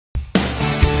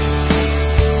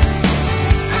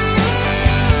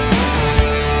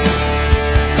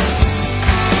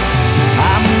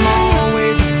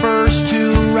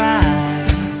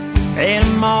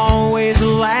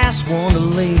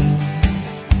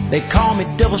They call me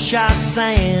Double Shot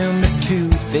Sam, the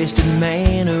two-fisted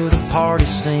man of the party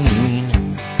scene.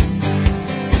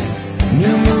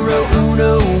 Numero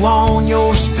uno on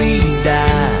your speed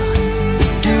dial,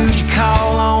 the dude you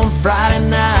call on Friday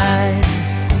night,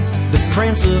 the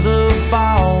prince of the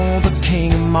ball, the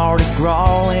king of Mardi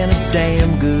Gras, and a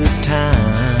damn good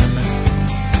time.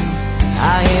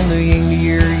 I am the yin to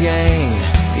your yang,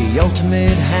 the ultimate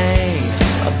hang,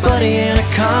 a buddy and a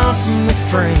consummate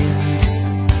friend.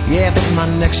 Yeah, but my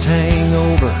next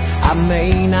hangover I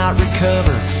may not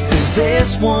recover, 'cause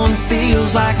this one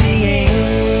feels like the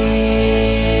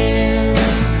end.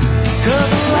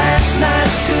 'Cause last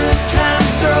night's good time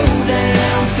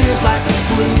throwdown feels like the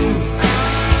flu.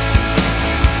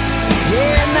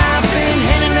 Yeah, and I've been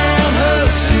handing out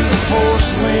hugs to the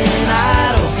porcelain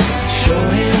idol,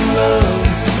 showing him love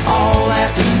all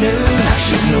afternoon. I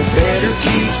should know better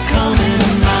keeps coming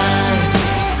to mind.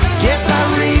 Guess I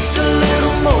reaped a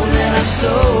little more than I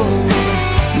sowed.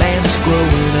 Man, it's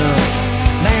growing up.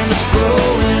 Man, it's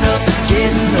growing up. It's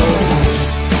getting old.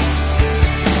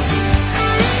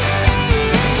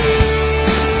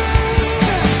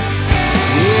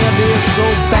 Yeah, this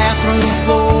old bathroom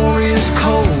floor is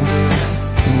cold,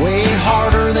 way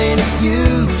harder than it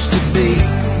used to be.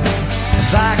 If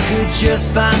I could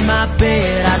just find my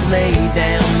bed, I'd lay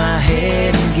down my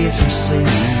head and get some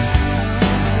sleep.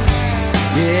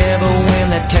 Yeah, but when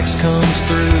that text comes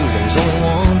through, there's only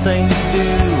one thing to do.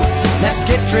 Let's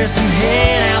get dressed and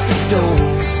head out the door.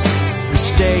 We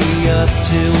stay up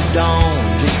till dawn,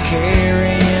 just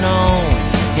carrying on,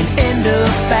 and end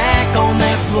up back on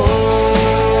that floor.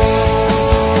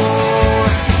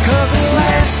 'Cause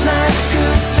last night's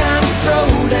good time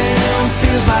throwdown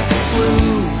feels like the flu.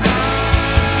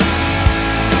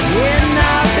 And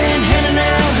I've been handing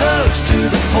out hugs to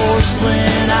the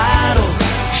porcelain idol,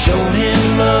 showing him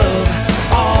love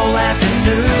all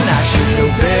afternoon. I should know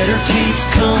better keeps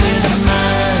coming